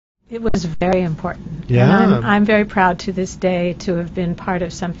It was very important. Yeah. And I'm very proud to this day to have been part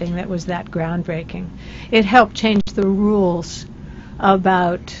of something that was that groundbreaking. It helped change the rules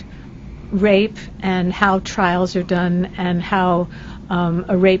about rape and how trials are done and how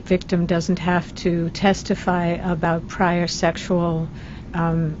a rape victim doesn't have to testify about prior sexual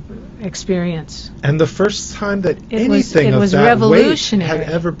experience. And the first time that It was anything of that weight revolutionary. had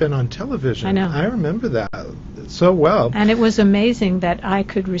ever been on television. I know. I remember that so well. And it was amazing that I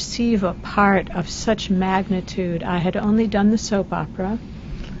could receive a part of such magnitude. I had only done the soap opera,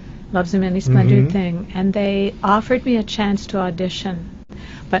 Love's a Many Splendored Thing, and they offered me a chance to audition,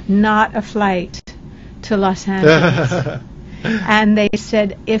 but not a flight to Los Angeles. And they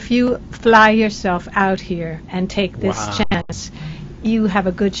said, if you fly yourself out here and take this chance, you have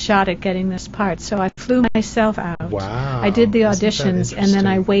a good shot at getting this part. So I flew myself out. Wow. I did the Isn't that auditions, and then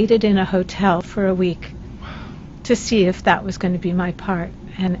I interesting? waited in a hotel for a week to see if that was going to be my part,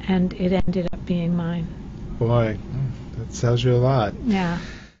 and it ended up being mine. Boy, that tells you a lot. Yeah.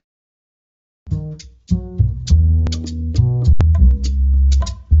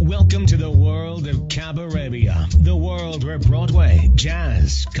 Welcome to the world of Cabarabia, the world where Broadway,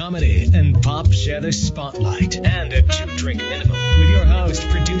 jazz, comedy, and pop share the spotlight, and a 2-drink minimum. With your host,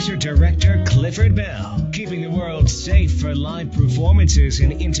 producer, director Clifford Bell, keeping the world safe for live performances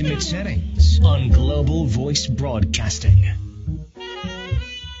in intimate settings on Global Voice Broadcasting.